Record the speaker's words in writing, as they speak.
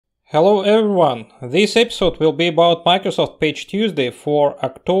Hello everyone, this episode will be about Microsoft Patch Tuesday for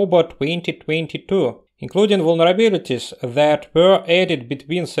October 2022, including vulnerabilities that were added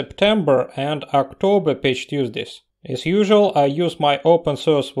between September and October Patch Tuesdays. As usual, I use my open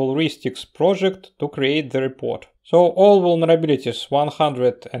source Vulristics project to create the report. So all vulnerabilities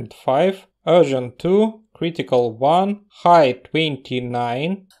 105, urgent 2, critical 1, high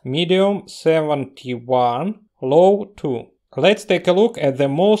 29, medium 71, low 2. Let's take a look at the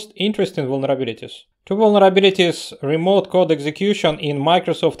most interesting vulnerabilities. Two vulnerabilities: remote code execution in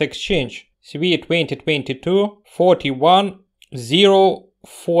Microsoft Exchange,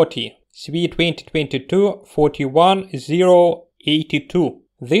 CVE-2022-41040, CVE-2022-41082.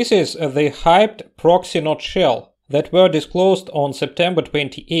 This is the hyped ProxyNotShell that were disclosed on September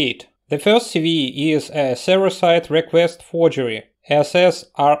 28. The first CVE is a Server-Side Request Forgery,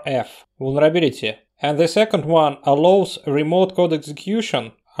 SSRF, vulnerability. And the second one allows remote code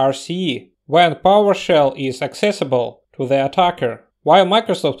execution, RCE, when PowerShell is accessible to the attacker. While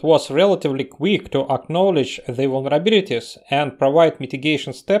Microsoft was relatively quick to acknowledge the vulnerabilities and provide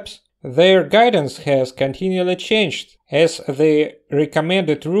mitigation steps, their guidance has continually changed as the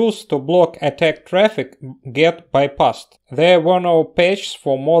recommended rules to block attack traffic get bypassed. There were no patches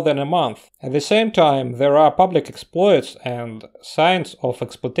for more than a month. At the same time, there are public exploits and signs of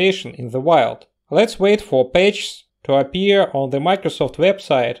exploitation in the wild. Let's wait for patches to appear on the Microsoft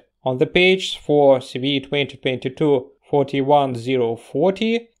website on the page for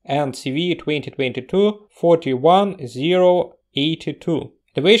CVE-2022-41040 and CVE-2022-41082.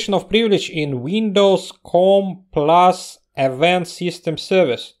 Activation of privilege in Windows COM plus Event System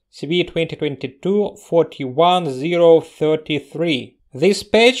Service, CVE-2022-41033. This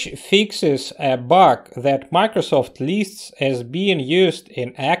patch fixes a bug that Microsoft lists as being used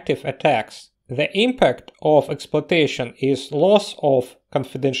in active attacks. The impact of exploitation is loss of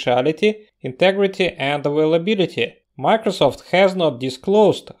confidentiality, integrity, and availability. Microsoft has not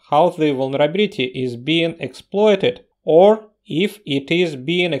disclosed how the vulnerability is being exploited or if it is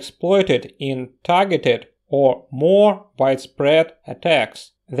being exploited in targeted or more widespread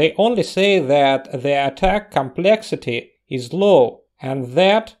attacks. They only say that the attack complexity is low and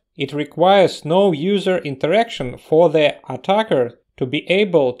that it requires no user interaction for the attacker to be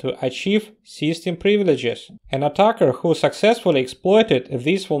able to achieve system privileges. An attacker who successfully exploited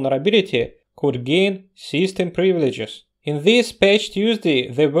this vulnerability could gain system privileges. In this Patch Tuesday,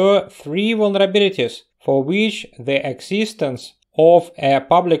 there were 3 vulnerabilities for which the existence of a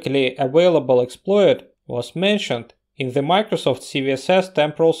publicly available exploit was mentioned in the Microsoft CVSS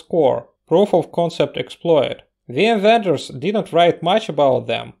Temporal Score, proof of concept exploit. VM vendors didn't write much about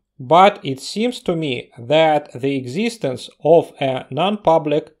them, but it seems to me that the existence of a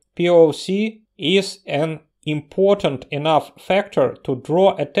non-public POC is an important enough factor to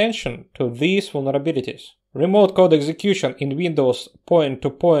draw attention to these vulnerabilities. Remote code execution in Windows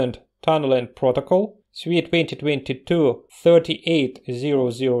point-to-point tunneling protocol,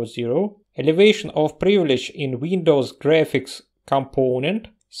 CVE-2022-38000, elevation of privilege in Windows graphics component,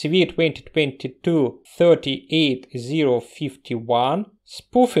 CVE-2022-38051,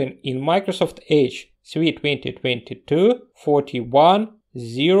 spoofing in Microsoft Edge,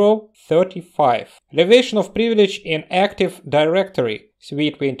 CVE-2022-41035, elevation of privilege in Active Directory,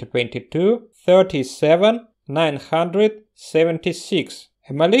 CVE-2022-37976.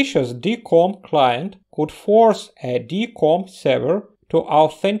 A malicious DCOM client could force a DCOM server to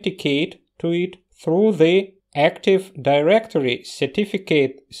authenticate to it through the Active Directory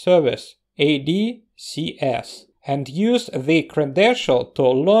Certificate Service, ADCS, and use the credential to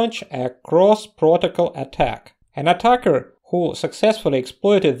launch a cross-protocol attack. An attacker who successfully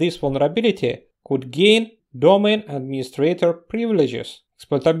exploited this vulnerability could gain domain administrator privileges.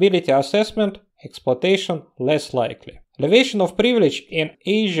 Exploitability Assessment, Exploitation Less Likely. Elevation of privilege in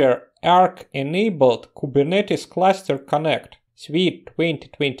Azure Arc-enabled Kubernetes Cluster Connect,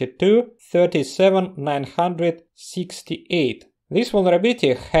 CVE-2022-37968. This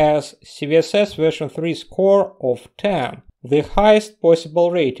vulnerability has CVSS version 3 score of 10, the highest possible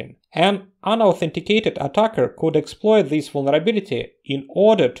rating. An unauthenticated attacker could exploit this vulnerability in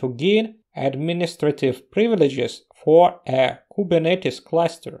order to gain administrative privileges for a Kubernetes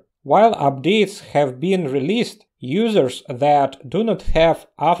cluster. While updates have been released, users that do not have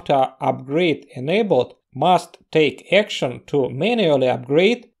after upgrade enabled must take action to manually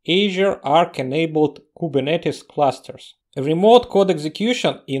upgrade Azure Arc-enabled Kubernetes clusters. Remote code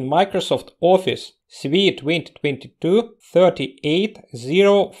execution in Microsoft Office,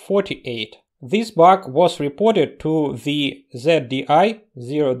 CVE-2022-38048. This bug was reported to the ZDI,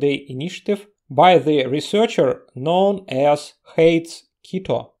 Zero Day Initiative, by the researcher known as Hates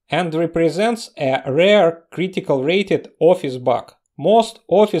Kito. and represents a rare critical rated Office bug. Most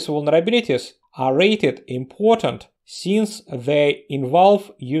Office vulnerabilities are rated important since they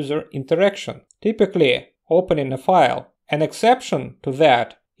involve user interaction, typically opening a file. An exception to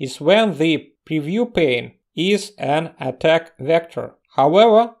that is when the preview pane is an attack vector.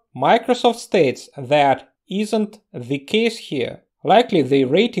 However, Microsoft states that isn't the case here. Likely the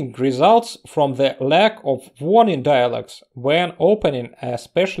rating results from the lack of warning dialogs when opening a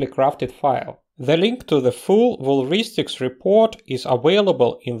specially crafted file. The link to the full Vulristics report is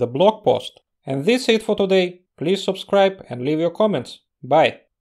available in the blog post. And that's it for today. Please subscribe and leave your comments. Bye.